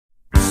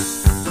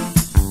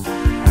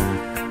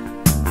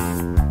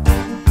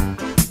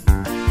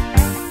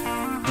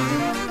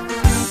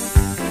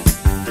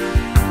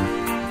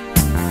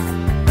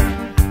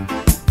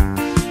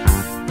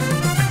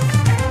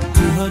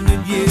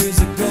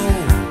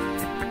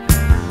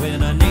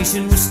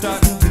nation was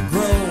starting to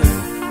grow.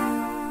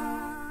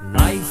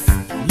 Life,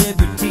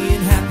 liberty,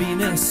 and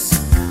happiness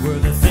were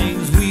the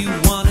things we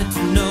wanted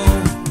to know.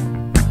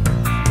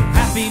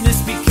 Happiness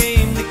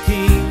became the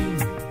king,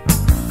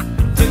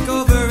 took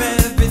over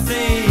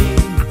everything.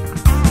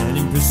 And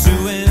in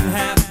pursuing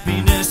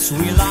happiness,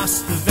 we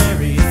lost the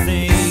very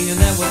thing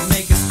that would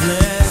make us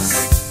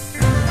blessed.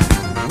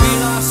 We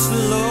lost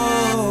the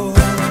Lord.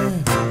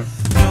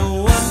 No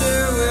wonder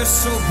we're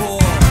so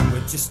bored.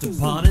 We're just a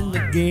pawn in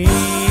the game.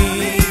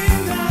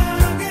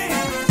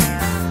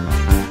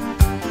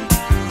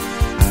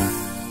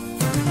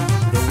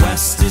 The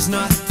West is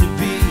not to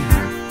be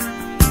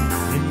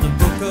in the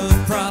book of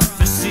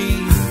prophecy.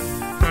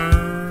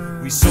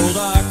 We sold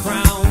our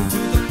crown to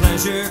the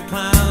pleasure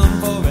clown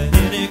for an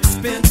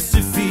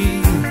inexpensive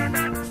fee.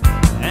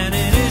 And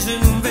it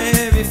isn't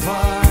very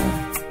far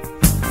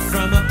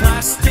from a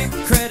plastic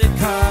credit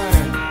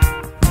card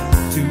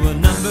to a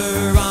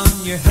number on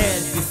your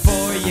head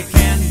before you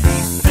can be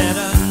fed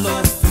a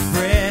loaf of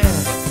bread.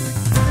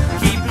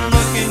 Keep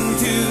looking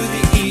to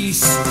the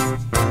east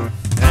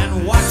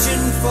and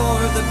watching for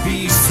the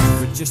beast.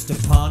 We're just a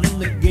pawn in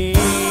the game.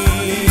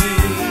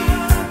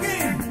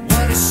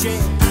 What a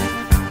shame.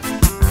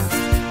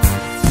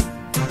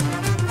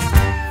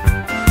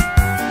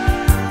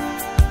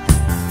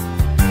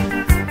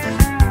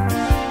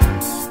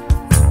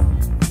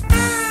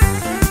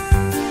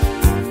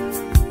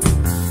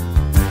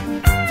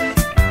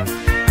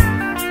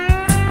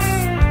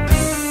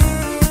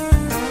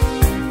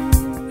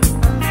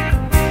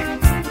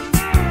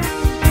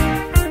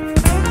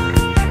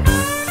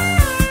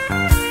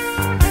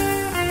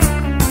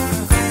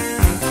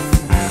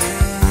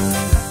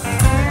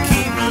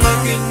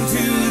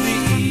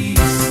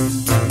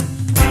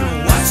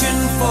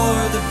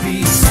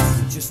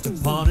 Just a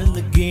pawn in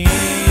the game.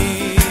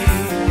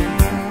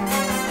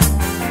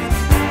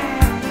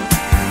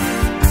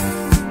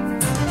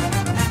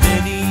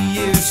 Many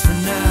years from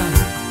now,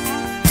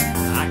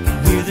 I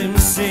can hear them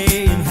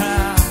saying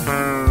how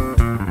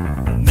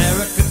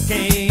America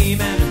came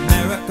and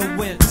America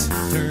went,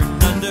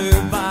 turned under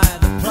by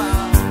the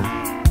plow,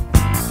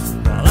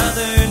 while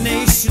other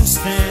nations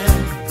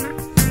stand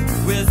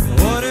with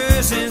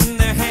orders in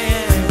their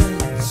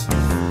hands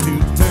to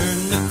turn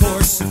the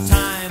course of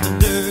time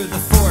under the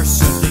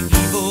force of the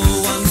evil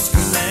one's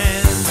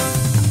command.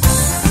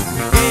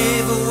 We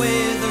gave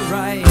away the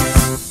right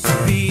to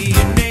be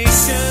a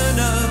nation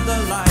of the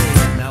light.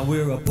 Now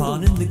we're a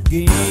pawn in the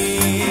game.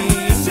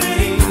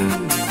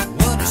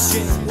 What a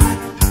shame.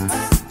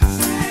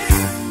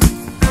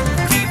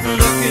 Keep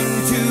looking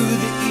to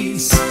the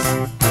east,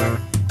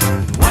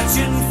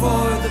 watching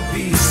for the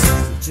beast.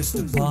 Just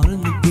a pawn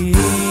in the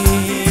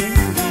game.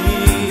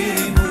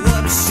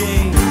 What a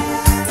shame.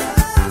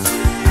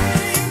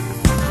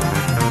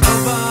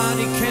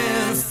 Nobody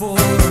can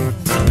afford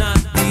to not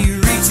be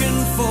reaching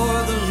for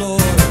the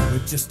Lord.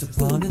 We're just a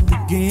pawn in the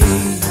game.